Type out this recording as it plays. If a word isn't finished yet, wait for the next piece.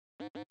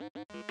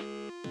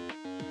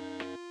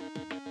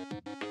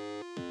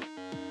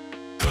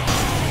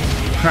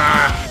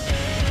Ha!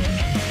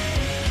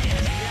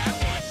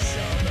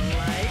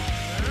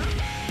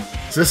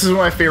 So this is one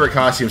of my favorite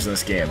costumes in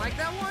this game.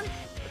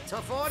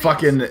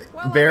 Fucking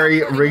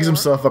Barry rigs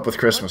himself up with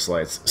Christmas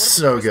lights.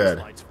 So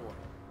good.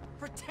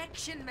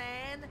 Protection,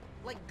 man.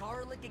 Like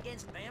garlic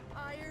against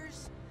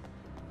vampires.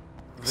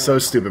 So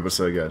stupid, but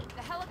so good.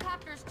 The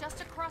helicopter's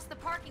just across the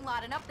parking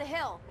lot and up the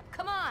hill.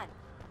 Come on.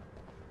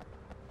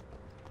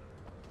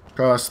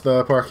 Across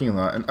the parking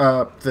lot and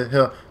up the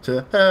hill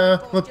to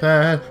the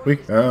helipad we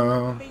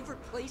go.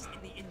 Favorite place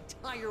in the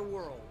entire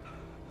world.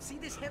 See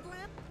this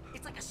headlamp?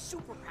 It's like a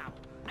superpower.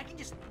 I can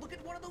just look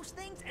at one of those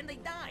things and they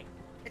die.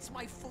 It's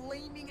my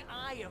flaming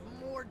eye of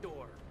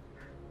Mordor.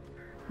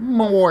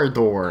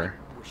 Mordor.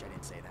 I wish I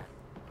didn't say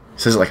that.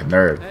 Says it like a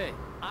nerd. Hey,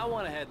 I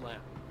want a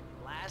headlamp.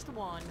 Last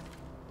one.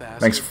 Bastard.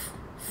 Thanks,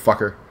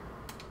 fucker.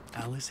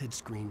 Alice had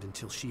screamed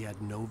until she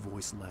had no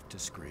voice left to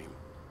scream.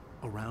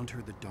 Around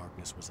her, the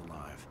darkness was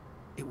alive.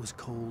 It was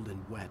cold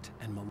and wet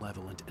and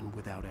malevolent and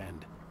without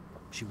end.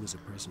 She was a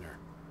prisoner,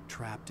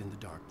 trapped in the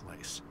dark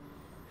place.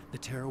 The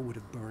terror would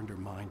have burned her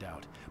mind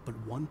out,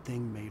 but one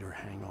thing made her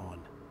hang on.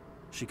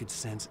 She could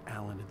sense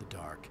Alan in the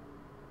dark.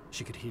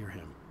 She could hear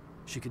him.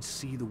 She could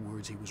see the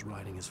words he was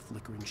writing as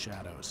flickering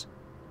shadows.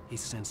 He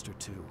sensed her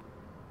too.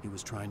 He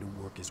was trying to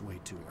work his way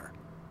to her.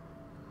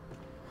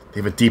 They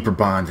have a deeper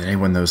bond than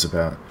anyone knows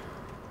about.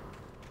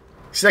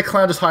 See that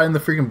clown just hiding in the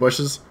freaking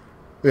bushes?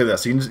 Look at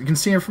this. You can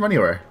see him from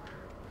anywhere.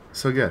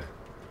 So good.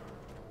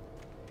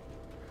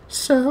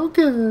 So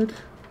good.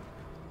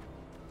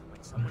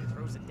 When someone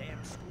throws a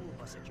damn school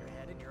bus at your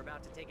head and you're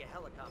about to take a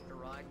helicopter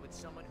ride with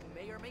someone who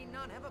may or may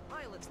not have a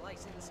pilot's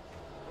license,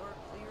 you're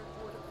cleared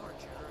for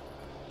departure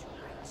to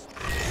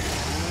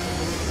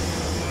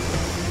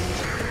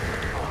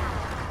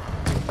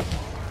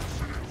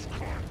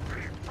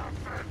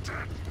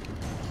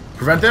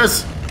Prevent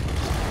this!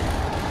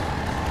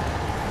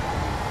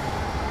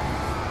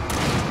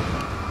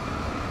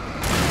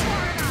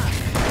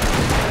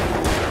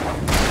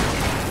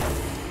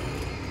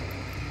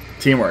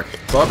 Teamwork.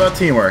 It's all about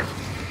teamwork.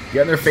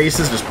 Get in their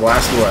faces, just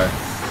blast away.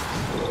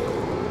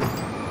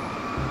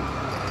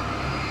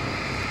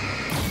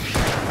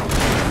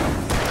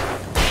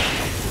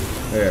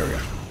 There we go.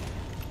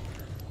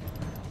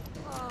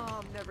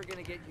 Oh, I'm never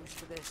gonna get used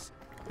to this.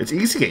 It's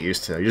easy to get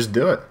used to. You just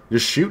do it.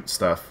 Just shoot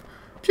stuff.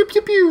 Pew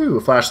pew pew.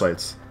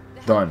 Flashlights.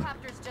 The Done.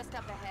 helicopter's just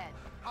up ahead.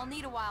 I'll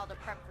need a while to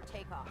prep for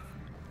takeoff.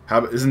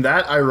 How isn't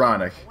that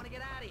ironic? I wanna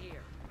get out of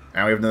here.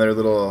 And we have another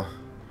little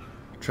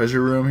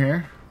treasure room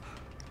here.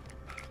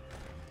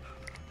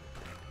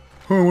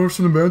 Oh, I wonder if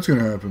something bad's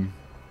gonna happen.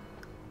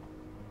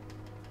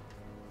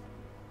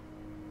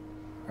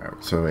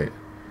 Alright, so wait.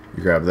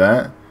 You grab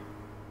that.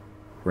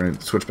 We're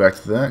gonna switch back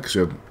to that because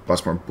we have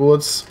lots more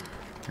bullets.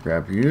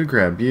 Grab you,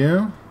 grab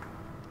you.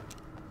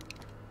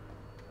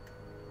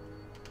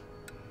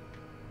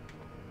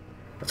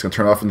 That's gonna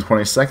turn off in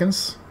 20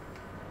 seconds.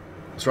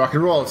 Let's rock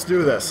and roll, let's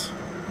do this.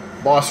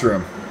 Boss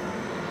room.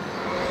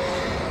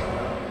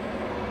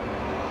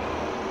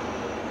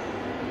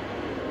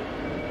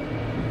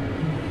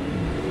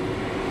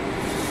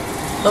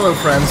 Hello,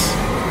 friends.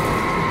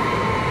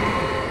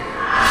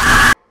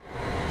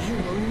 You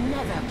will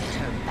never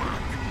turn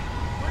back.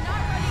 We're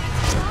not ready to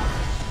take off.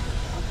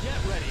 Get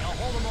ready, I'll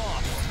hold them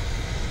off.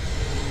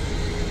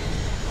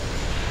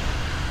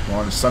 Come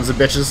on, sons of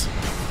bitches.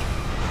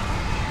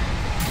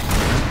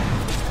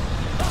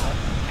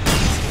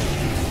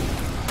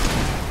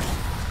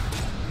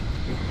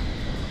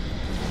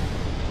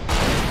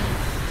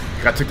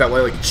 I took that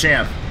way like a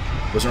champ.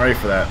 Wasn't ready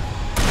for that.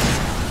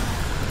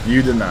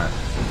 You did not.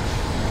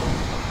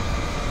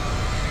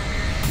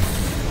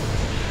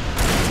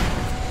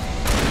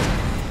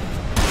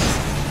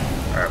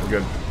 Alright, we're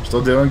good.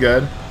 Still doing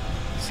good.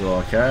 Still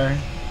okay.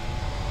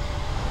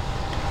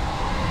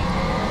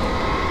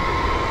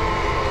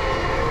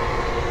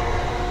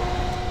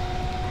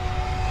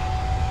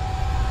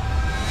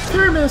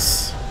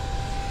 Thermos!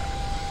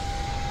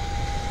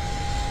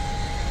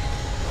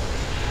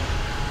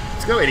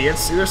 Let's go,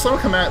 idiots. Either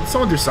someone come out,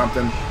 someone do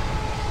something.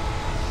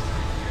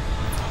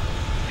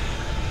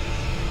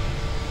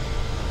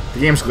 The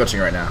game's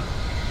glitching right now.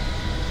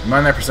 I'm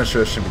 99%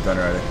 sure this should be done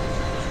already.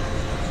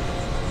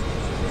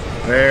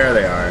 There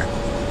they are.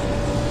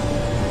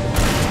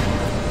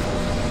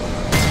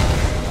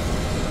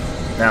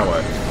 Now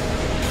what?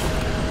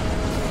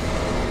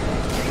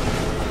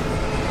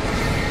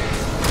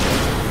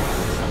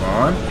 Come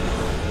on.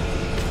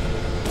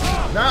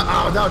 No,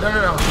 oh, no.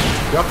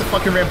 Get off the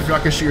fucking ramp if you're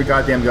not gonna shoot your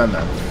goddamn gun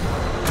then.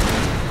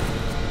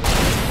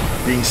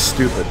 Being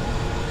stupid.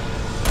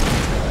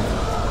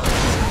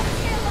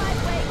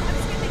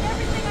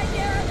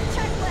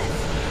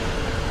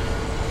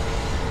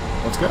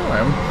 Let's go,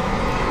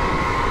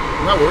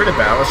 I'm not worried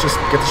about it. Let's just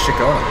get this shit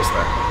going at least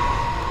there.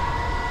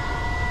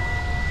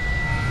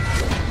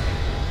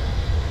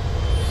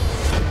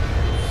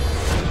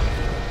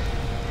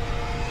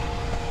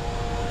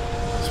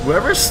 So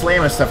whatever's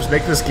slamming stuff is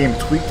making this game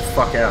tweak the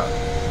fuck out.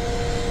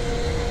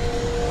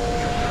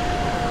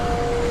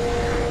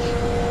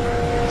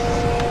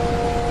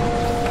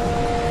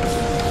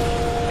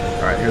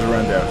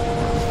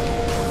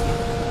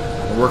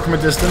 Work from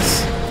a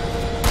distance.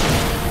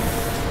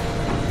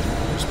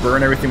 Just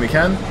burn everything we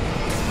can.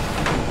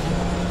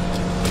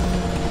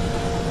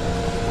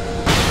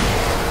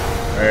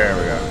 There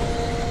we go.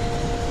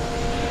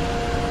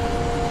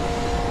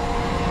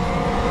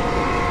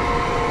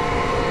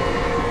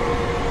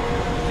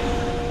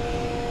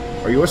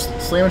 Are you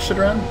slamming shit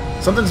around?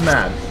 Something's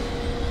mad.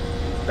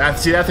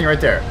 See that thing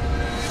right there?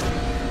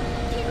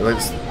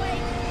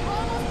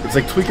 It's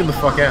like tweaking the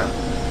fuck out.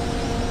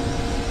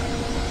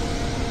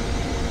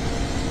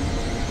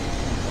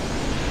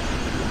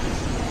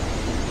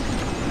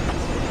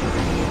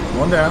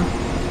 One down.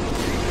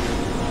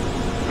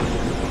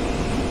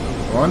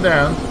 One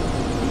down.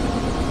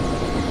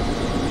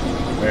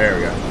 There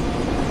we go.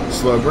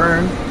 Slow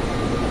burn.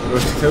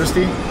 Roasty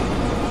toasty.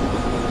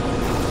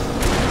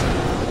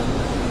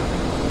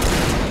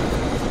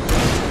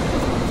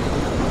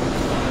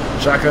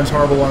 Shotgun's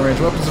horrible long-range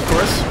weapons, of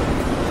course.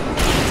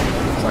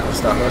 It's not gonna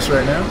stop us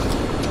right now.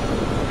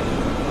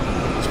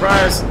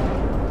 Surprise!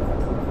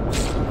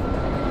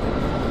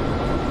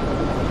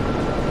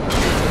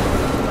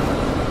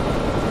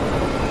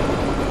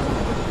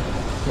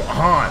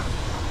 Come on!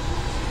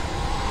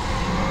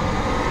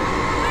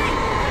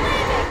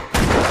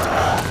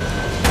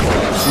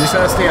 So you just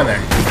gotta stand there.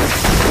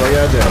 That's all you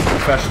gotta do.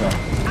 Professional.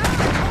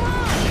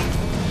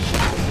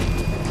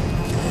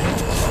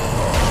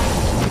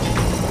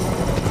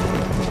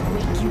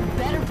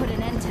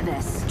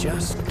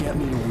 Just get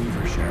me to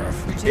Weaver,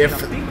 Sheriff. If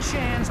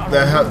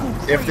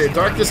the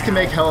darkness can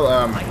make hell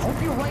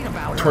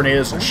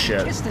tornadoes and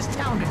shit,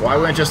 why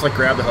wouldn't I just like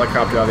grab the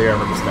helicopter out of the air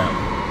and rip us down?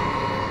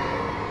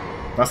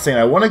 Not saying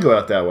I want to go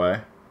out that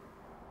way,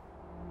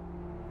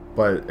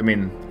 but I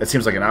mean it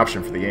seems like an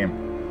option for the game.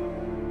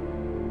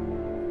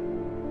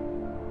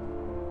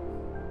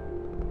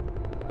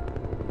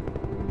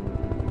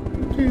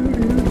 I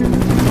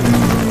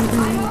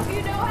hope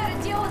you know how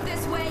to deal with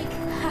this, Wake.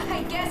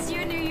 I guess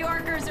you New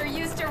Yorkers are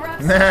used to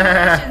rough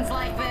situations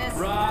like this.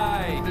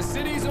 Right. The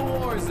city's a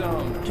war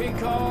zone. King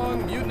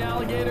Kong, mutant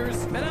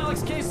alligators, and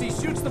Alex Casey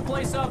shoots the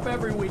place up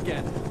every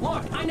weekend.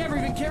 Look, I never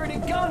even carried a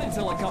gun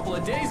until a couple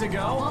of days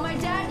ago. Well, my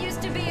dad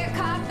used to be a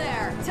cop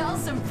there.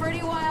 Tells some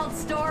pretty wild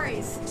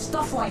stories.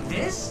 Stuff like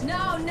this?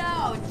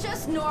 No,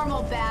 just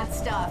normal bad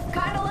stuff.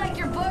 Kinda like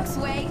your books,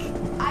 Wake.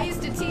 I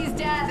used to tease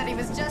Dad that he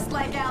was just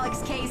like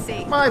Alex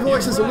Casey. My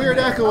voice has a weird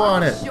echo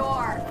on it.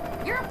 Sure.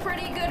 You're a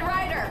pretty good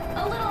writer.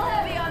 A little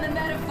heavy on the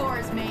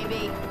metaphors,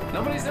 maybe.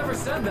 Nobody's ever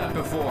said that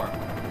before.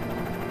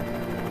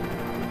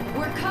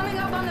 We're coming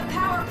up on the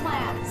power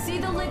plant. See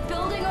the lit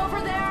building over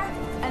there?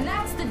 And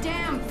that's the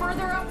dam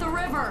further up the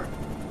river.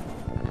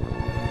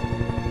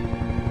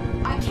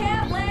 I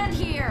can't land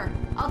here.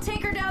 I'll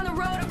take her down the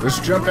road across Let's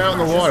jump out in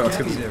the water. Let's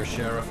get there,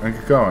 Sheriff.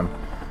 get going.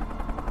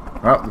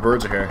 Oh, the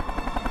birds are here.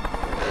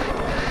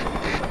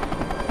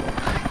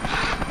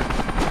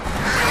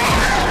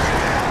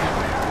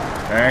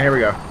 And here we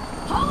go.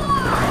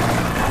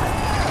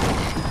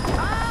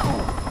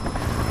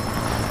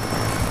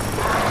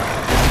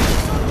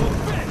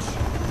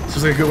 This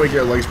is like a good way to get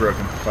your legs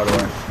broken, by the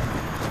way.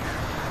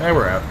 And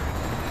we're out.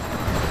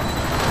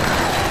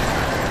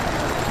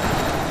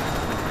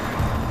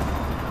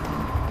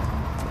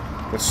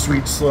 That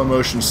sweet slow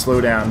motion,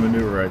 slow down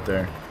maneuver right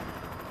there.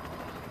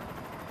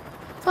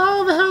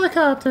 Follow the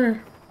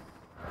helicopter.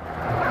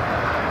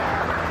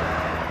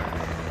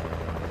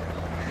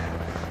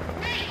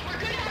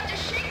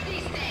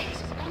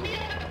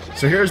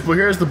 So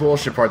here's the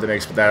bullshit part that I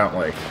don't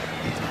like.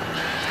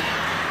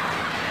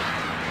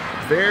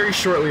 Very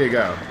shortly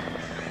ago,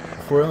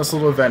 before this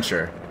little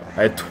adventure,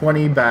 I had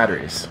 20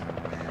 batteries.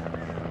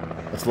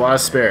 That's a lot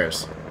of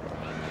spares.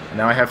 And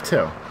now I have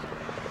 2.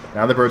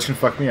 Now the birds can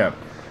fuck me up.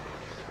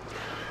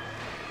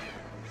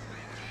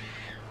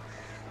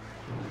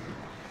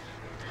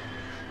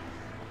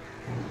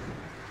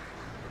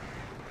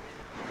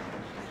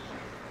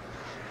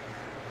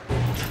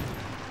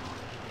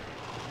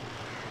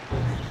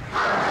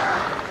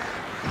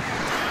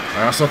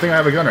 I also think I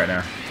have a gun right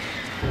now.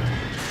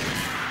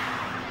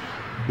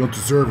 You don't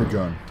deserve a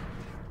gun.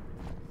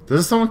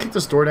 Does someone kick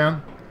this door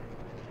down?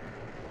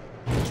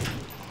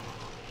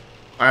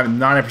 I'm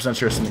 90%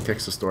 sure someone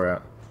kicks this door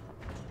out.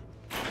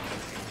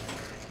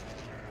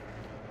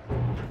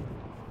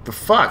 The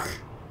fuck?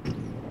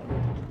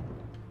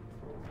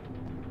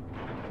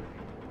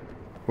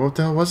 What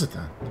the hell was it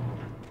then?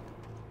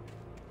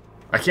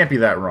 I can't be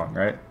that wrong,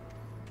 right?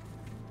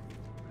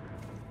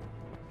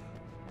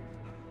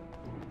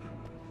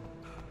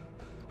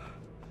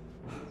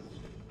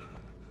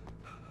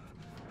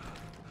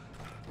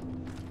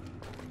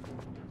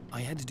 I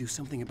had to do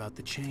something about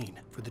the chain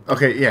for the.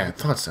 Okay, yeah, I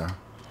thought so.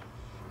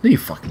 You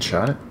fucking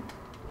shot it.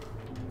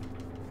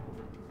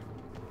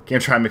 Game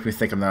trying to make me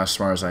think I'm not as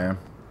smart as I am.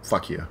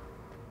 Fuck you.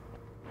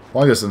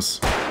 Long distance.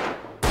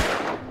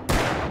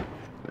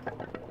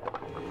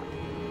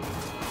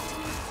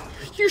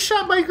 You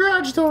shot my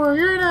garage door.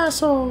 You're an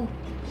asshole.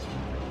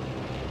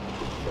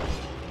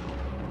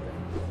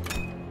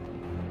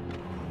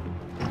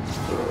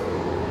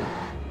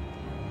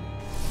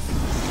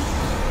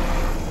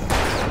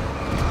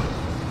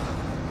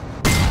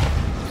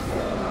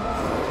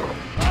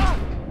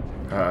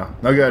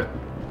 No good.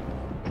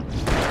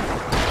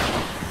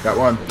 Got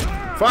one.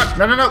 Fuck!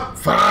 No, no, no!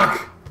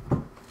 Fuck!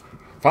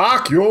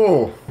 Fuck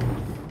you!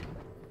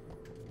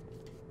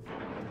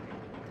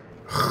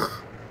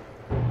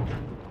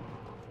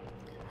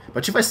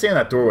 But if I stay in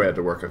that doorway,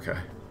 it'd work okay.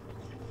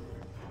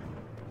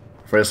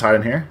 If I just hide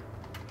in here?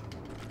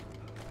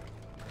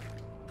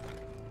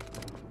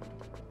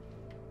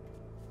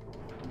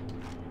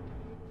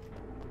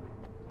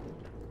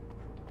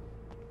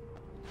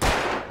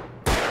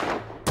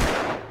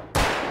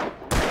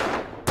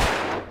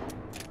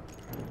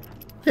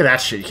 Look at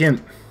that shit, you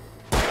can't...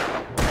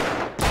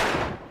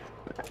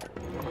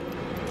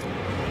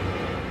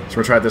 So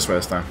we'll try it this way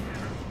this time.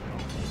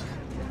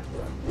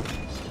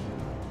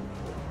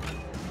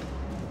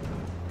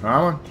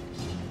 On.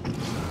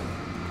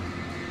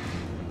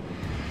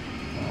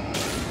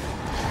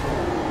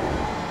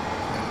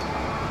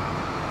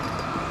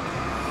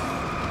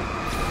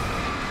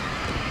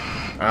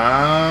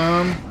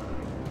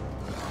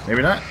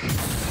 Maybe not.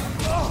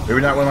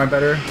 Maybe not one of my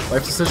better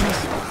life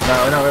decisions.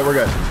 No, no, we're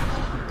good.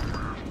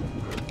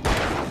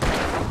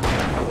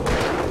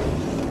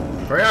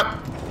 Hurry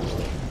up!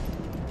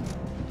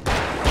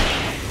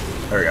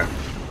 There we go.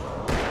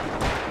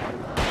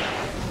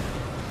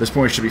 At this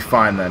point, we should be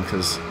fine then,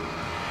 because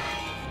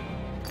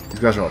these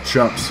guys are all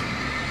chumps.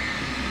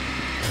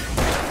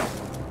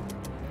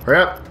 Hurry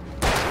up!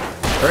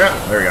 Hurry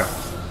up! There we go.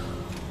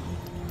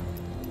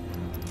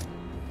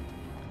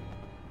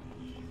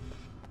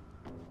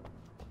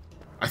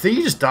 I think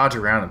you just dodge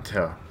around him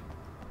too.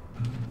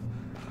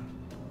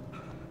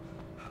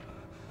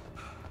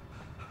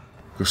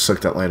 Go suck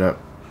that light up.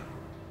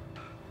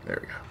 There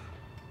we go.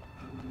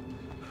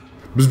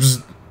 Bzz,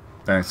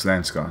 bzz. Then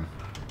it's gone.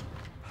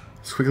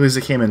 As quickly as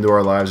it came into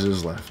our lives, it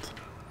is left.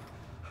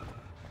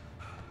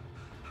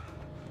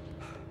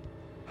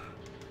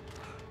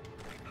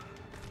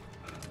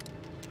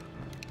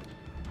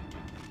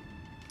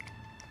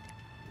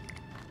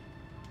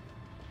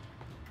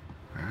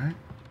 Alright.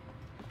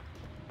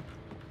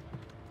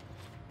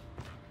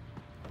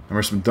 And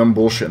there's some dumb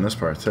bullshit in this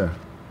part, too.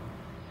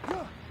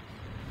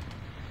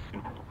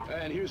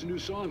 And here's a new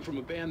song from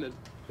a band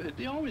that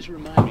they always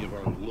remind me of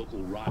our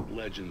local rock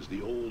legends,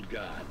 the Old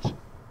Gods.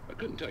 I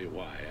couldn't tell you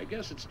why. I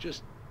guess it's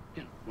just,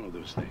 you know, one of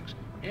those things.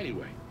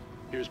 Anyway,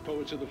 here's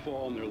Poets of the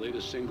Fall and their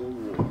latest single,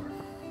 War.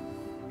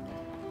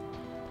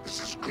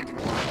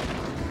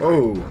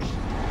 Oh.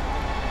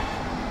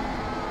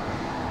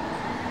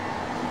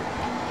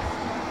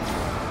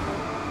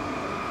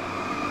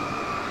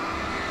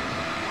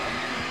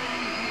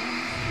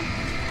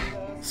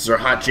 This is our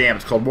hot jam.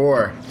 It's called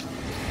War.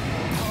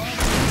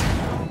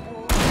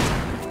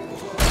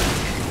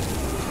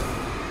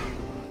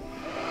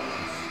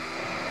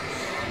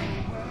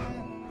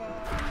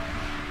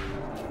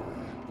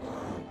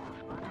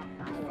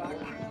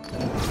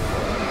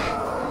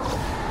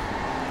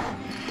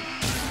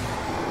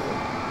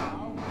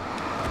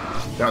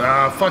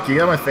 No, fuck you,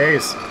 get out of my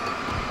face.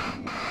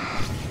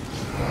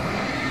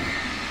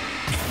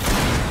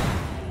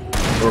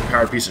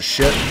 Overpowered piece of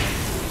shit.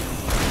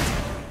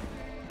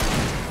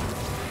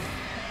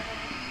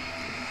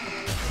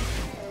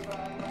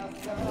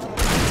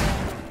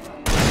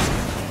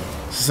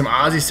 This is some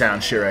Aussie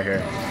sound shit right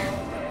here.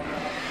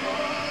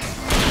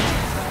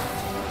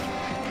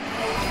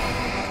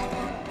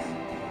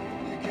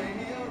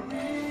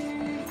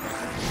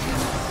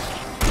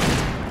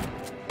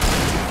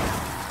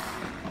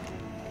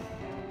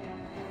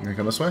 Gonna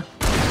come this way?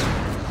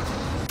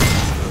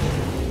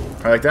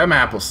 I like them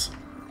apples.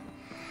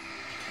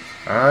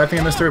 I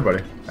think I missed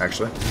everybody,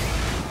 actually.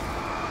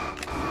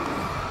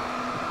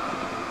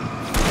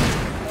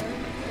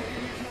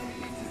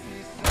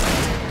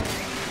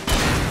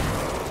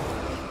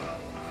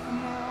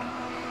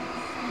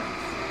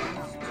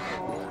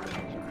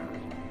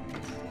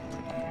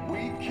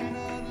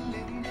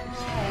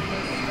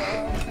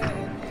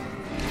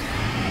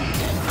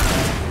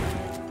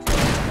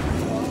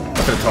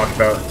 Talk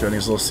about doing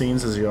these little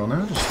scenes, as you all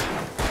know. Just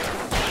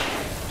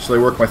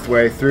slowly work my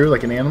way through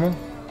like an animal.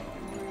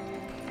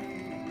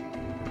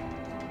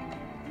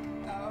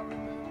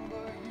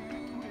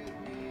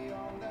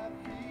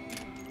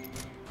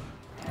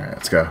 Alright,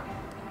 let's go.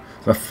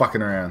 Not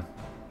fucking around.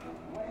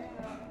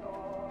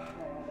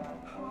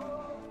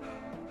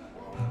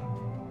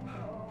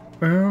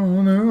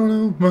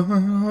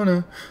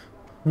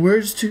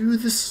 Words to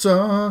the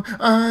song,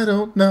 I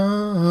don't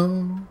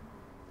know.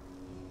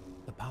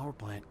 The power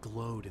plant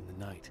glowed in the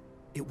night.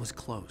 It was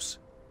close,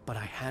 but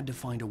I had to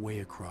find a way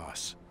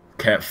across.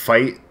 Can't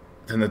fight?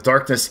 Then the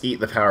darkness eat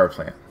the power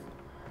plant.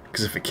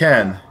 Because if it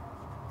can,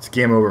 it's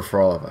game over for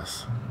all of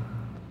us.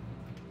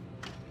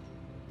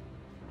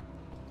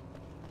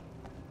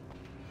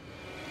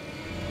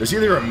 There's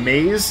either a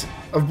maze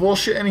of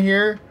bullshit in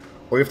here,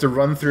 or you have to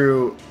run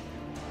through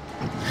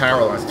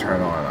power lines to turn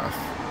it on and off.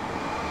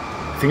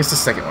 I think it's the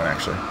second one,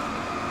 actually.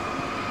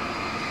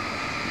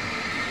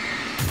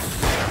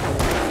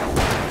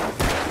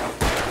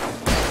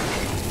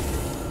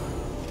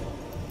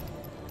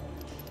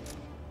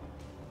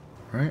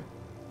 Right?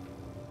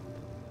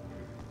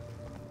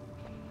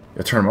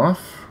 I turn them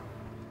off?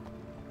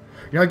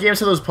 You know how games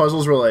have those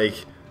puzzles where,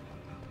 like,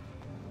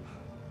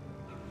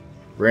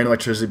 random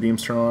electricity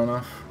beams turn on and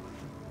off?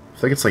 I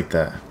think it's like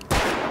that.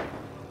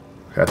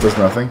 That does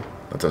nothing.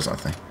 That does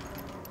nothing.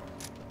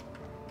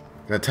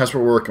 Gotta test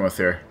what we're working with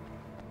here.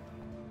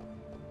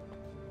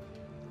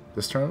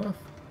 Just turn it off.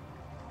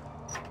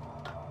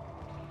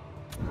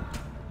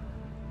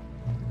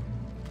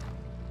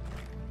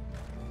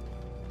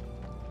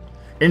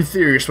 In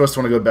theory, you're supposed to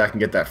want to go back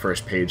and get that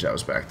first page that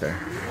was back there.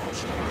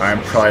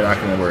 I'm probably not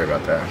going to worry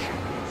about that.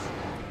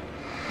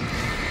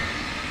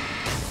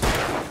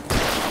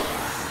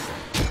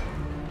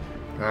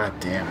 God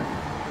damn it.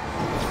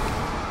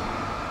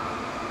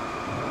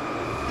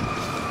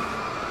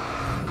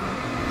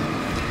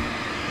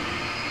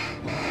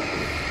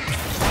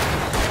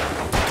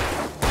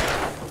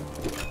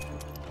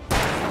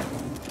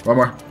 One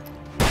more.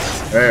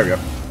 There we go.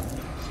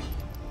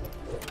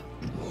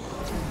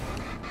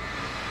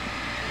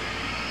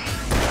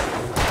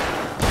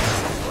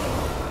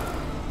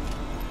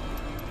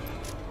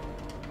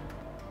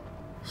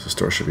 So the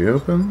store should be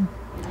open.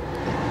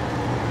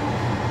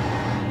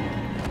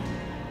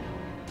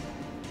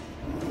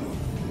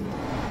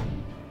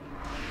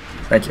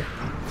 Thank you.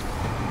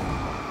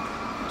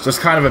 So it's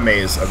kind of a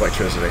maze of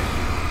electricity.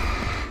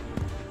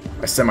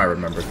 I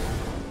semi-remembered.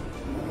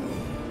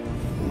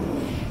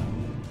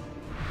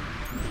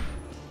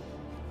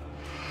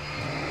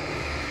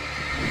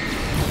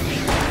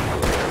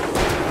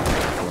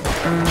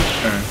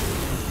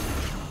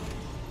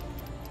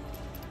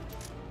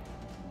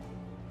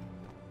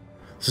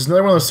 This is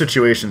another one of those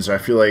situations where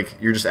I feel like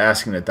you're just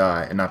asking to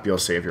die and not be able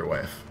to save your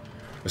wife.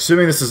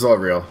 Assuming this is all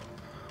real.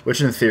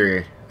 Which in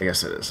theory, I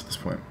guess it is at this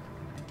point.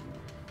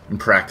 In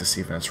practice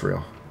even, it's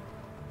real.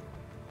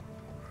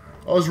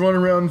 I was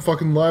running around in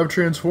fucking live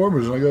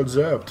Transformers and I got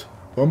zapped.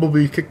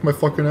 Bumblebee kicked my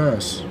fucking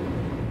ass.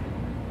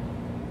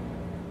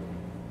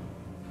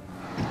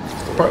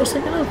 That's the part I was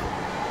thinking of?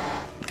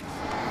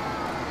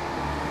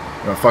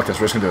 No, fuck this,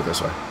 we're just gonna do it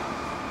this way.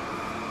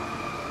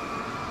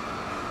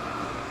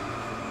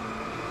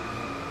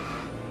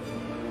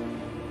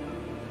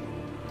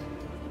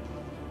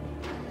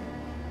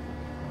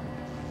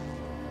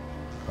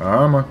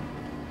 Come on.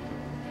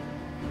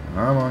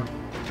 Come on.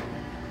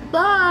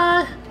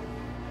 Bye!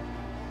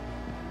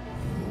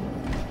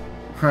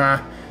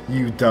 Ha,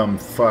 you dumb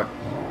fuck.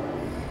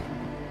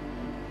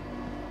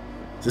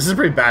 This is a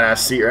pretty badass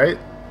seat, right?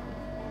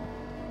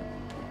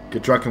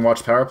 Get drunk and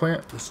watch Power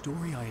Plant? The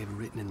story I had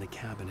written in the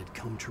cabin had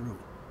come true.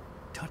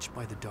 Touched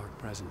by the dark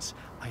presence,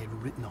 I had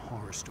written a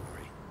horror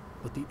story,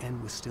 but the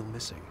end was still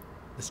missing.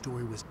 The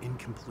story was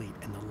incomplete,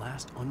 and the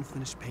last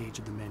unfinished page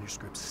of the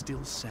manuscript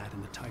still sat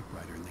in the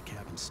typewriter in the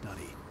cabin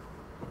study.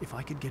 If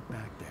I could get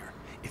back there,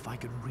 if I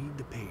could read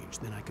the page,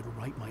 then I could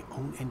write my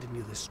own ending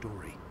to this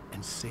story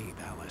and save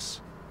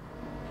Alice.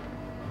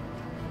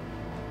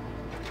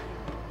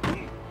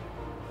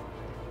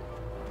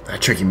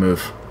 That tricky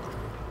move.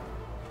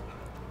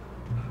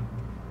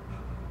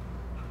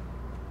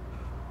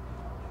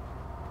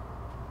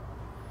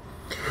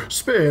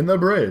 Spin the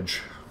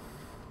bridge.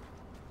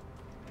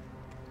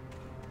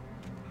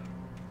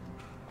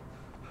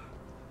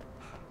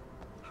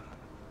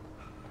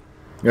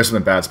 You know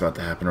something bad's about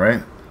to happen,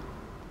 right?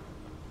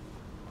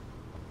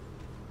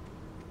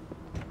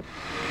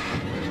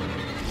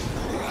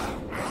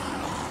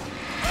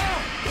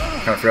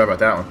 Kinda forgot about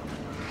that one.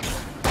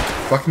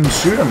 Fucking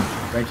shoot him.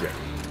 Thank you.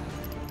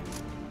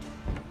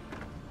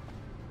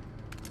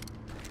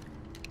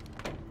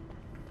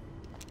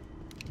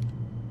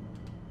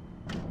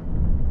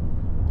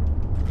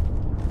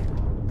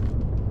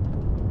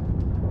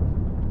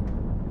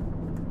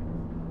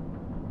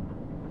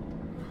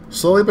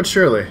 Slowly but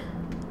surely,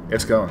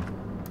 it's going.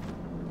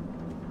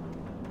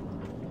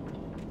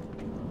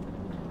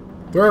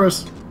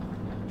 Thermos.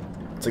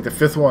 It's like the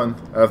 5th one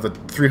out of the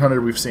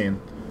 300 we've seen.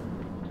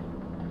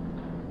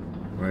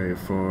 Wait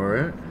for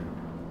it.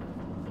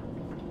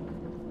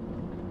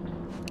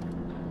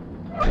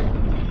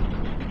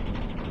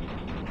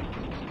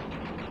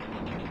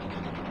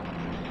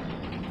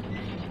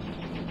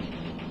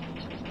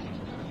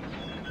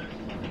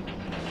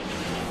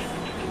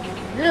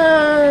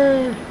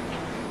 Yay!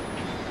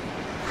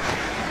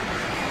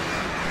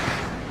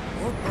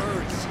 More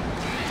birds.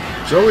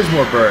 There's always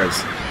more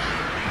birds.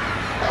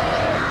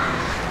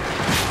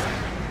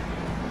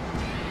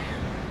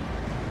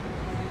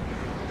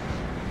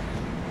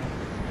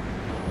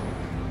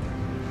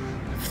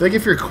 I think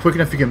if you're quick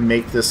enough, you can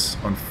make this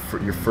on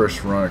your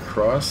first run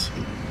across.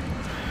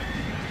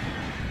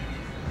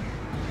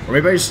 Or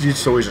maybe I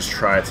just always just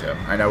try to.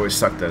 I know I always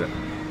sucked at it.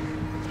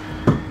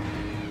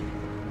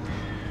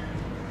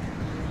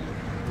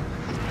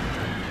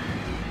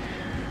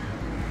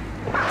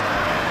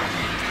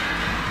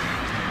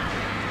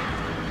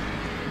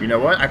 You know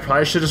what? I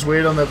probably should just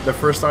waited on the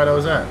first side I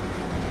was at.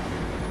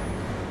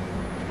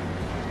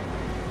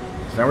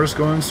 So now we're just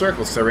going in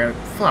circles. So I ran.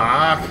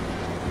 Fuck!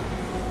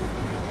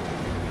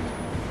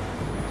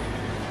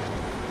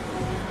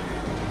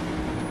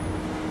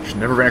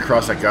 Never ran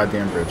across that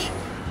goddamn bridge.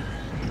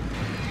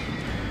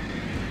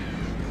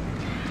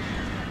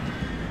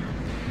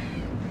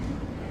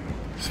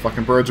 These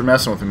fucking birds are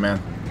messing with me,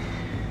 man.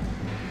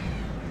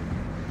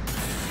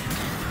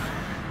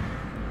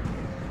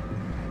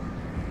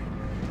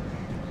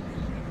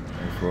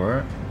 Wait for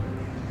it.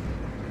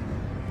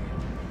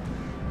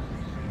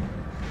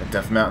 A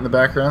death mount in the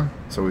background.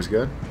 It's always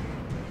good.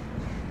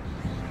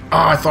 Oh,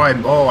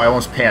 I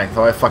almost panicked. I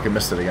thought I fucking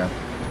missed it again.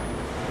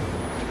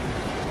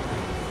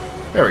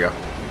 There we go.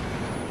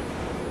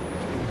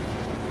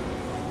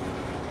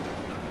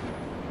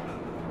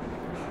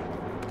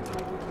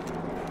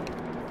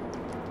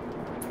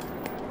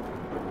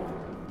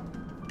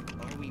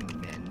 Are we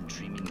men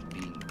dreaming of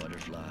being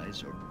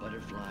butterflies, or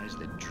butterflies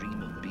that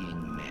dream of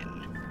being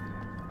men?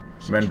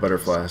 Men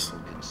butterflies.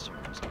 Such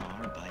concerns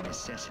are by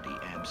necessity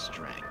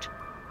abstract.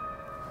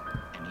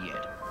 And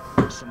yet,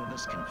 some of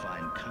us can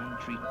find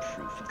concrete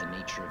proof of the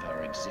nature of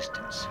our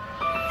existence.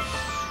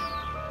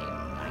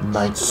 In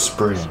Night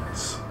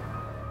Springs.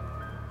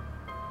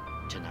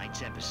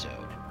 Tonight's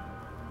episode,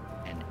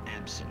 an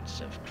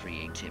absence of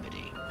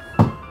creativity.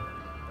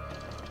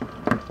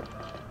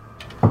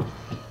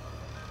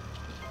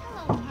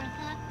 Hello,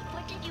 Martha.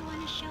 What did you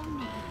want to show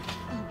me?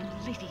 Oh,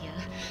 Lydia,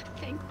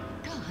 thank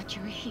God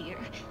you're here.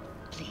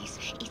 Please,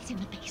 it's in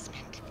the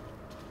basement.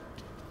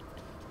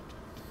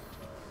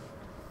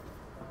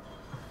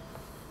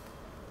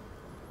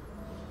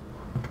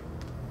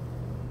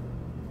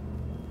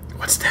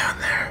 What's down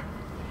there?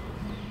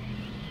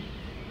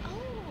 Oh,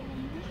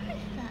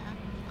 Martha.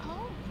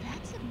 Oh,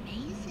 that's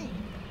amazing.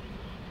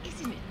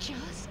 Isn't it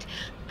just?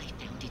 I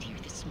found it here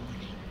this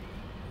morning.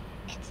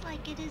 It's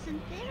like it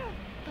isn't there,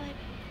 but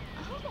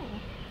oh,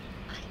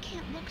 I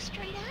can't look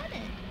straight at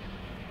it.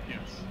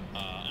 Yes.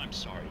 I'm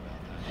sorry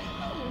about that.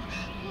 Oh,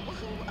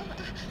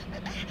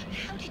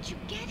 how did you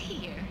get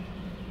here?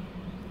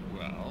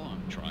 Well,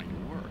 I'm trying to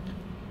work.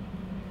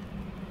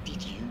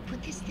 Did you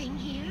put this thing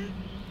here?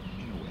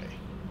 In a way.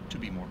 To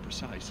be more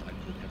precise, I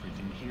put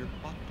everything here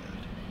but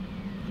that.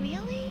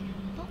 Really?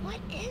 But what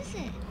is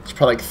it? It's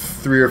probably like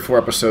 3 or 4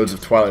 episodes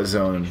of Twilight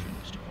Zone. I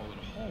used to call it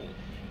a hole,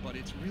 but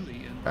it's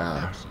really an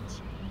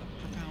absence,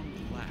 a profound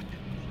lack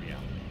of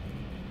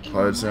reality.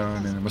 Twilight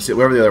Zone, and what's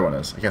whatever the other one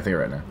is. I can't think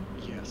of it right now.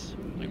 Yes,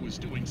 I was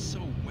doing so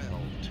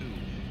well, too.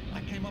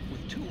 I came up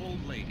with 2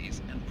 old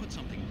ladies and put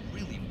something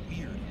really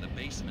weird in the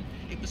basement.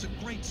 It was a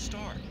great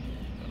start,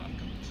 but I'm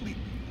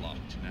completely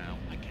blocked now.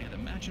 I can't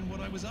imagine what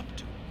I was up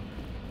to.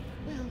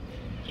 Well,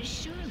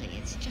 surely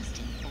it's just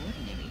an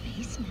ordinary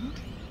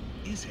basement.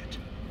 Is it?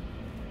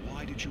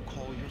 Why did you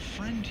call your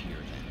friend here,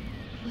 then?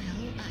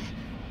 Well,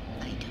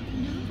 I don't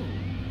know.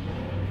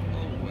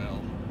 Oh,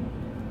 well.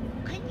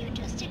 Couldn't you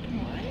just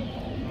ignore it?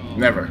 Oh,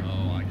 Never.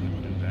 No, I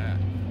couldn't do that.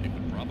 It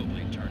would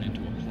probably turn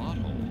into a plot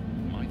hole.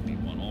 Might be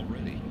one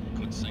already.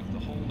 Could sink the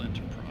whole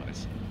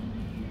enterprise.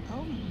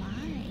 Oh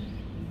my.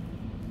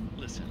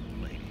 Listen,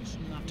 ladies,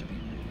 not to be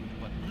rude,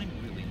 but I'm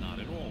really not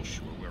at all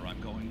sure where I'm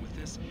going with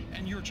this,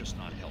 and you're just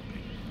not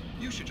helping.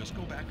 You should just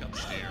go back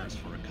upstairs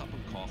for a cup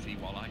of coffee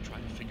while I try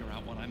to figure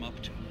out what I'm up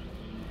to.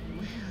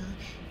 Well,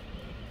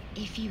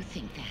 if you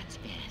think that's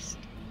best.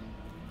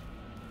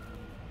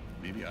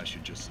 Maybe I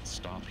should just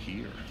stop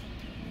here.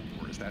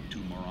 Or is that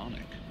too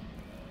moronic?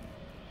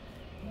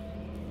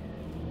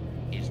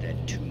 Is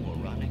that too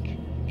moronic?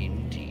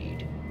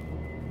 Indeed.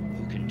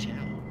 Who can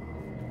tell?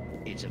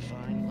 It's a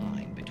fine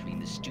line between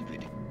the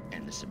stupid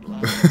and the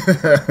sublime. Night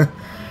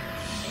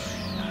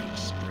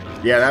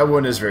Springs. Yeah, that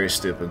one is very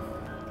stupid.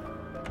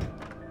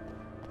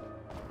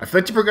 I feel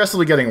like it's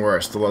progressively getting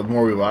worse the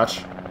more we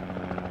watch.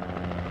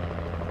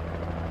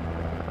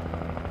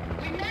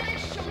 We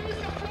managed to lose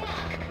the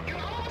flock. You're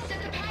almost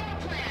at the power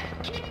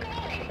plant. Keep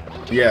going.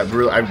 Yeah,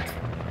 really,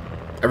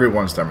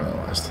 everyone's dumber than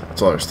the last.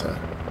 That's all there's to it.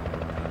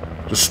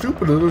 The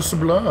stupid or the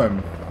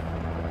sublime.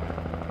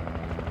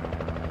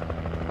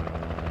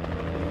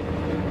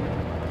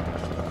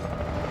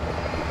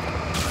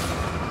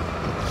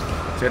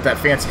 So get that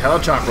fancy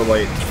helicopter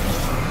light.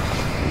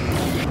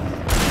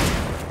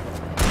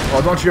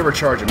 Oh, don't you ever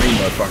charge at me,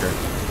 motherfucker.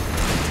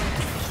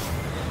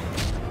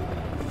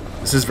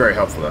 This is very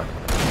helpful, though.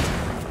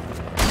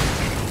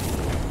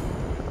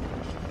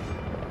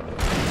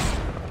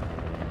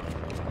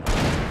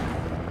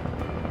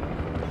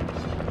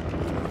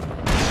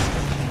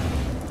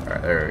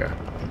 Alright, there we go.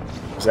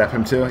 Zap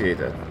him too? Yeah, he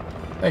did.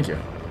 Thank you.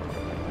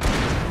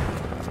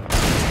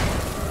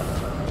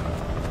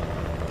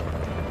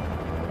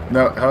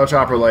 No,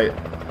 helicopter light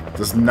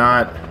does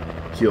not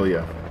heal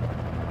you.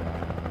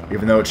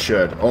 Even though it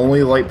should.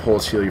 Only light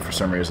poles heal you for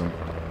some reason.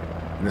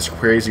 In this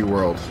crazy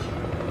world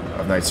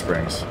of Night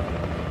Springs.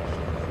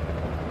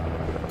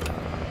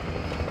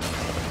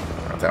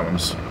 Right, that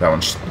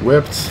one's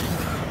whipped.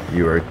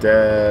 You are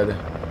dead.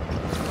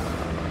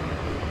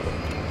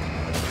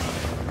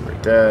 You are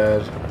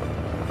dead.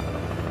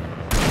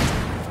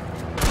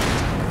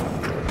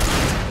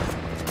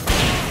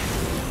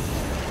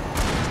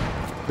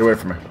 Get away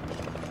from me.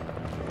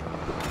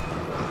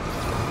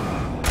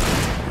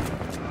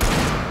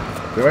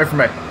 Get away from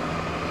me.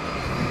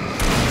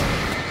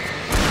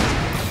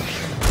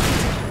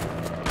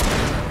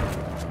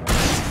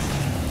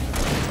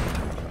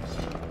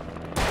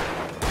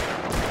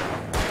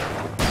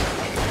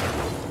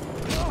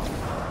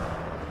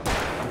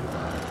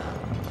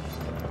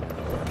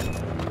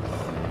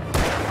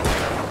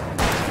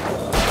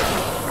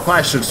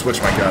 probably should switch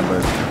my gun,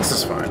 but this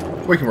is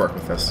fine. We can work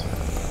with this.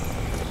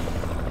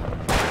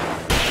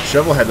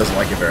 Shovelhead doesn't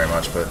like it very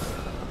much, but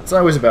it's not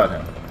always about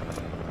him.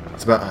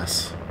 It's about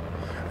us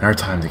and our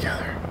time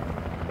together.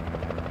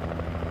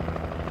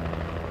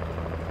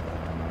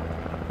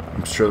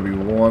 I'm sure there'll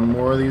be one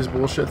more of these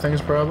bullshit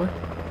things, probably.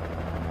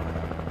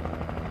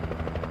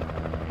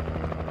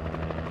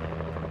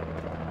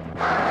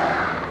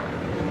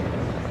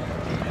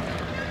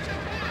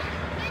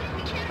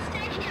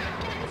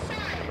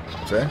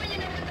 See?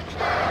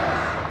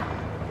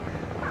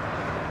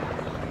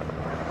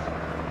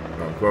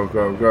 Go,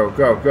 go, go,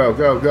 go, go,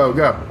 go, go,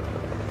 go.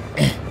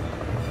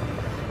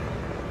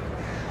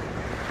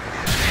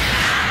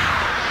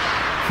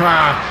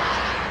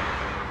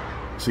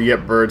 Ha! So you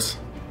get birds.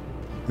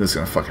 This is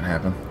gonna fucking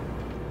happen.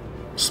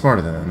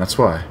 Smarter than them, that's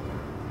why.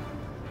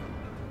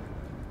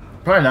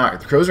 Probably not.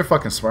 The crows are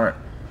fucking smart.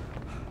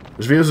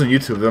 There's videos on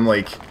YouTube of them,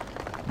 like,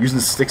 using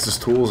sticks as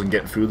tools and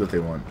getting food that they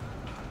want.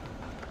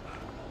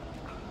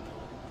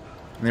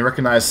 And they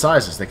recognize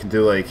sizes. They can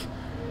do, like,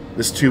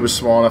 this tube is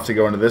small enough to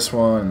go into this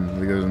one,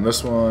 and it goes in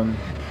this one.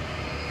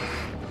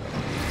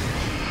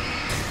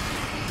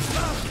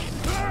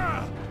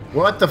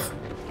 What the f...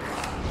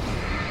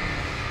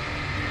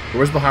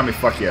 Where's behind me?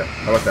 Fuck yeah.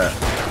 How about that?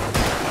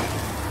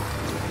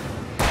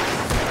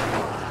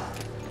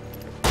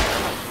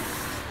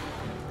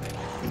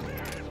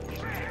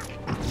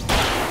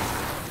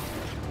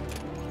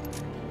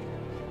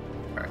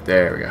 Alright,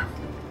 there we go.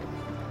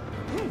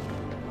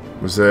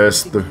 Was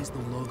this the... the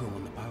logo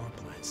on the power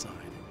plant sign.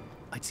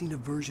 I'd seen a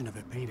version of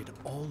it painted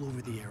all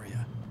over the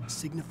area,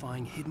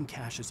 signifying hidden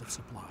caches of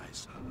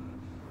supplies.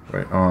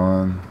 Right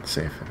on.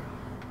 Safe.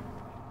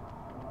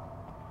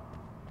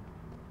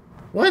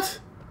 What?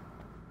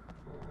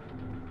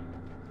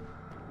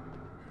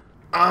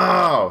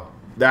 Oh!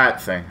 That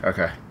thing.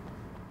 Okay.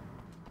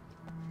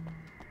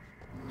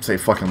 Say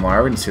fucking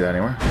liar. We didn't see that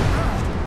anywhere.